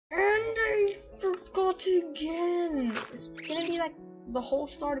Not again! It's gonna be like the whole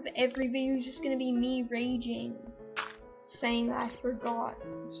start of every video is just gonna be me raging, saying that I forgot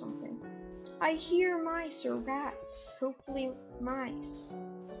or something. I hear mice or rats. Hopefully mice.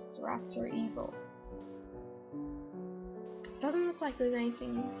 So rats are evil. Doesn't look like there's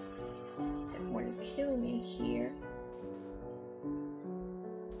anything that would kill me here.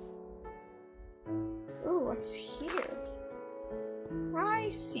 Ooh, what's here? I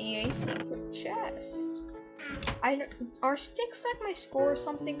see a secret chest. Are sticks like my score or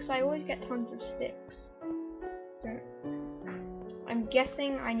something? Because I always get tons of sticks. I'm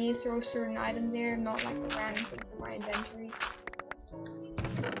guessing I need to throw a certain item there, not like a random thing from my inventory.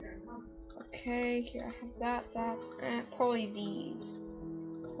 Okay, here I have that, probably these.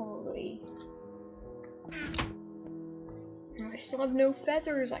 Probably. I still have no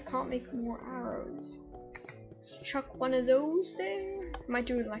feathers, I can't make more arrows. Let's chuck one of those there. Might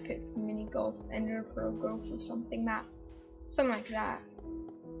do like a mini golf, ender pearl golf or something like that.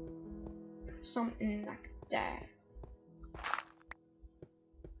 Something like that.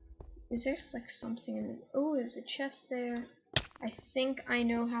 Is there like something in it? Oh, there's a chest there. I think I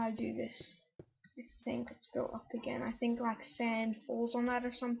know how to do this. Let's go up again. I think like sand falls on that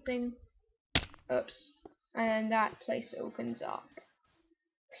or something. Oops. And then that place opens up.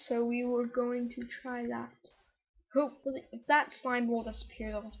 So we were going to try that. Hopefully, if that slime ball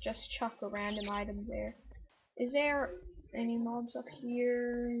disappears, I'll just chuck a random item there. Is there any mobs up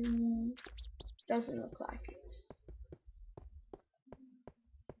here? Doesn't look like it.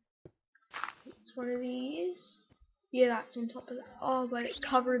 It's one of these. Yeah, that's on top of that. Oh, but it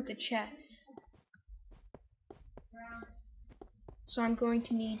covered the chest. So I'm going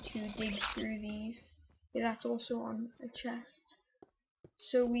to need to dig through these. Yeah, that's also on a chest.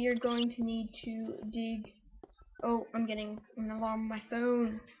 So we are going to need to dig. Oh, I'm getting an alarm on my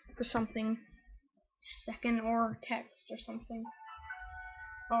phone for something. Second or text or something.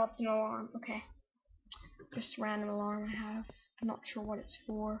 Oh, it's an alarm. Okay. Just a random alarm I have. I'm not sure what it's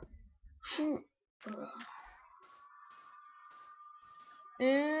for.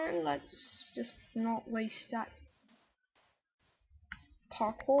 And let's just not waste that.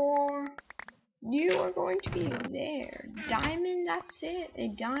 Parkour. You are going to be there. Diamond, that's it. A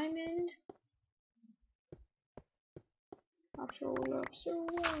diamond. Pops roll up so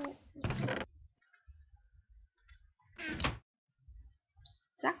well.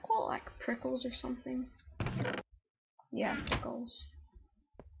 Is that called like prickles or something? Yeah, prickles.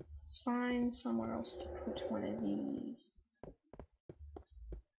 Let's find somewhere else to put one of these.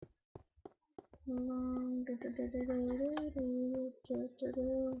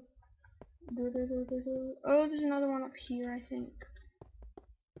 Oh, there's another one up here, I think.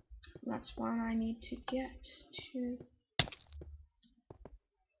 That's one I need to get to.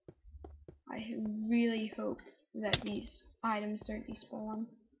 I really hope that these items don't despawn,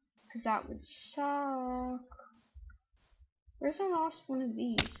 because that would suck. Where's the last one of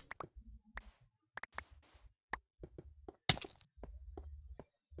these?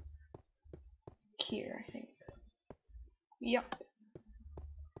 Here, I think. Yep.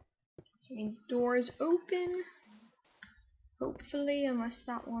 So it means door is open. Hopefully, unless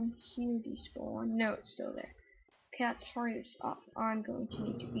that one here despawn. No, it's still there. Okay, let's hurry this up. I'm going to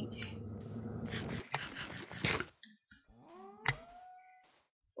need to eat.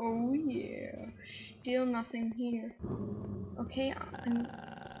 Oh yeah. Still nothing here. Okay,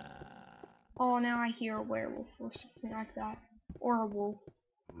 oh, now I hear a werewolf or something like that. Or a wolf.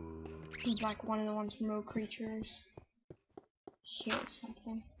 He's like one of the ones from Rogue Creatures. Here's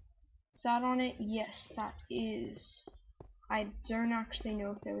something. Is that on it? Yes, that is. I don't actually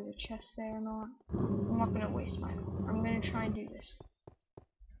know if there was a chest there or not. I'm not gonna waste mine. I'm gonna try and do this.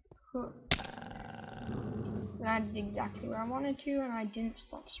 Landed exactly where I wanted to, and I didn't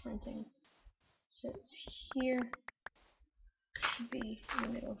stop sprinting. So it's here. Should be in the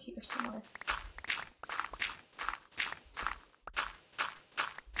middle here somewhere.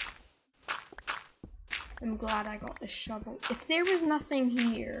 I'm glad I got this shovel. If there was nothing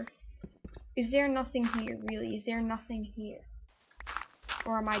here, is there nothing here, really? Is there nothing here?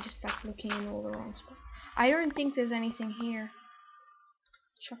 Or am I just like looking in all the wrong spots? I don't think there's anything here.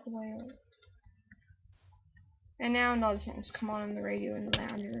 Chuck away. And now another song's come on the radio in the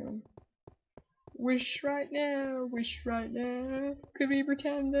lounge room. Wish right now, wish right now. Could we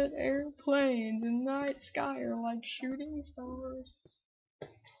pretend that airplanes in the night sky are like shooting stars?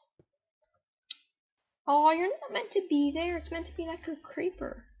 Oh, you're not meant to be there. It's meant to be like a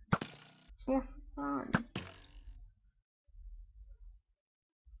creeper. It's more fun.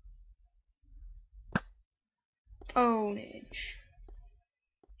 Ownage.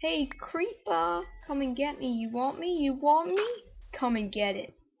 Hey, creeper, come and get me. You want me? You want me? Come and get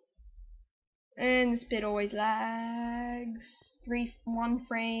it. And this bit always lags. 1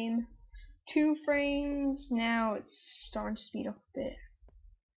 frame, 2 frames. Now it's starting to speed up a bit.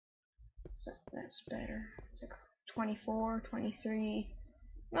 So that's better. It's like 24, 23.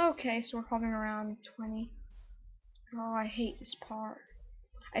 Okay, so we're hovering around 20. Oh, I hate this part.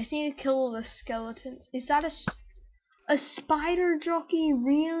 I just need to kill all the skeletons. Is that a spider jockey?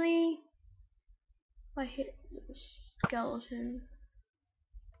 Really? I hit the skeleton.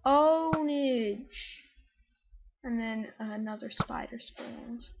 Ownage. And then another spider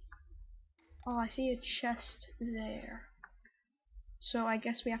spawns. Oh, I see a chest there. So I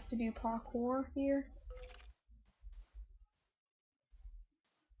guess we have to do parkour here.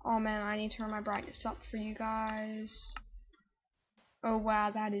 Oh man, I need to turn my brightness up for you guys. Oh wow,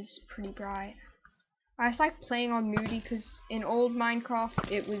 that is pretty bright. I just like playing on moody because in old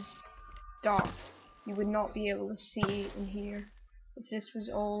Minecraft it was dark. You would not be able to see in here. If this was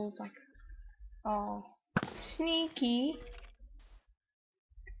old, like, oh, sneaky.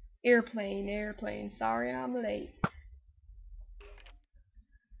 Airplane, sorry I'm late.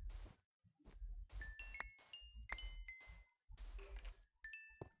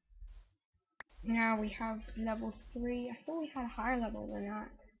 Now we have level 3. I thought we had a higher level than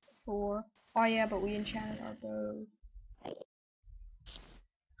that before. Oh yeah, but we enchanted our bow.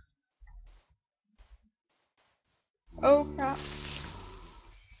 Oh crap.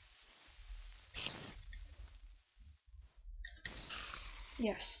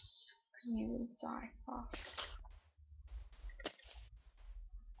 Yes, because you will die fast.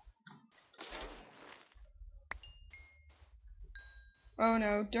 Oh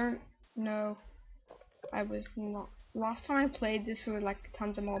no, no. I was not. Last time I played this, there were like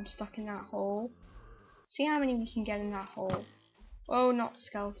tons of mobs stuck in that hole. See how many we can get in that hole. Oh, not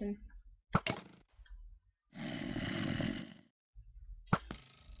skeleton.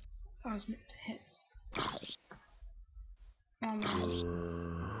 I was meant to hit. Oh no.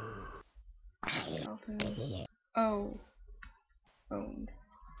 Skeletons. Oh. Owned.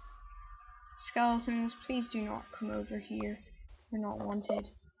 Skeletons, please do not come over here. You're not wanted.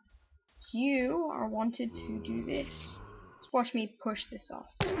 You are wanted to do this. Just watch me push this off.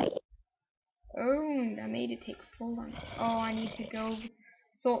 Oh, I made it take full damage. Oh, I need to go.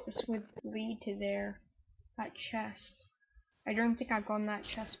 Thought this would lead to there. That chest. I don't think I've gone that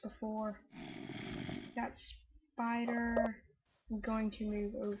chest before. That spider. I'm going to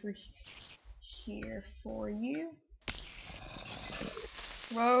move over here for you.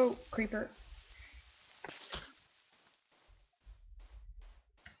 Whoa, creeper.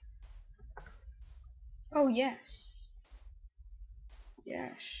 Oh, yes.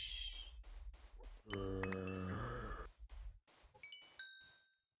 Yes.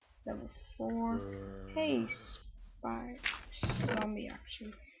 Level 4. Hey, spider. Zombie,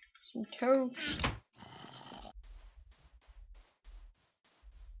 actually. Some toast.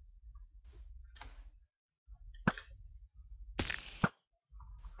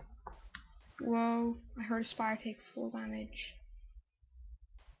 Whoa, I heard a spider take full damage.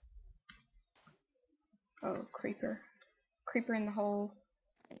 Oh, creeper. Creeper in the hole.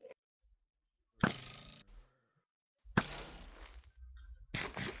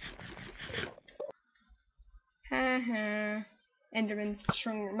 Haha. Enderman's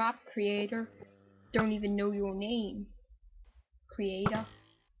destroying your map, creator. Don't even know your name, creator.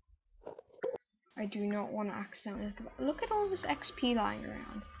 I do not want to accidentally look at all this XP lying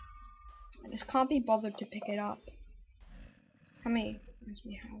around. I just can't be bothered to pick it up. How many do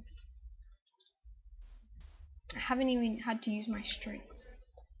we have? I haven't even had to use my strength.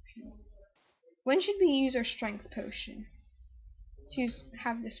 When should we use our strength potion? To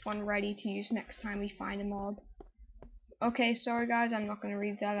have this one ready to use next time we find a mob. Okay, sorry guys, I'm not going to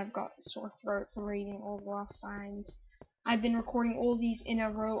read that. I've got a sore throat from reading all the last signs. I've been recording all these in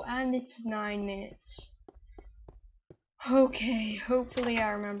a row and it's 9 minutes. Okay, hopefully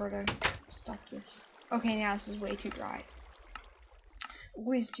I remember to stop this. Okay, now this is way too dry.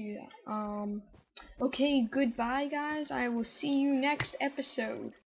 Always do that. Okay, goodbye guys. I will see you next episode.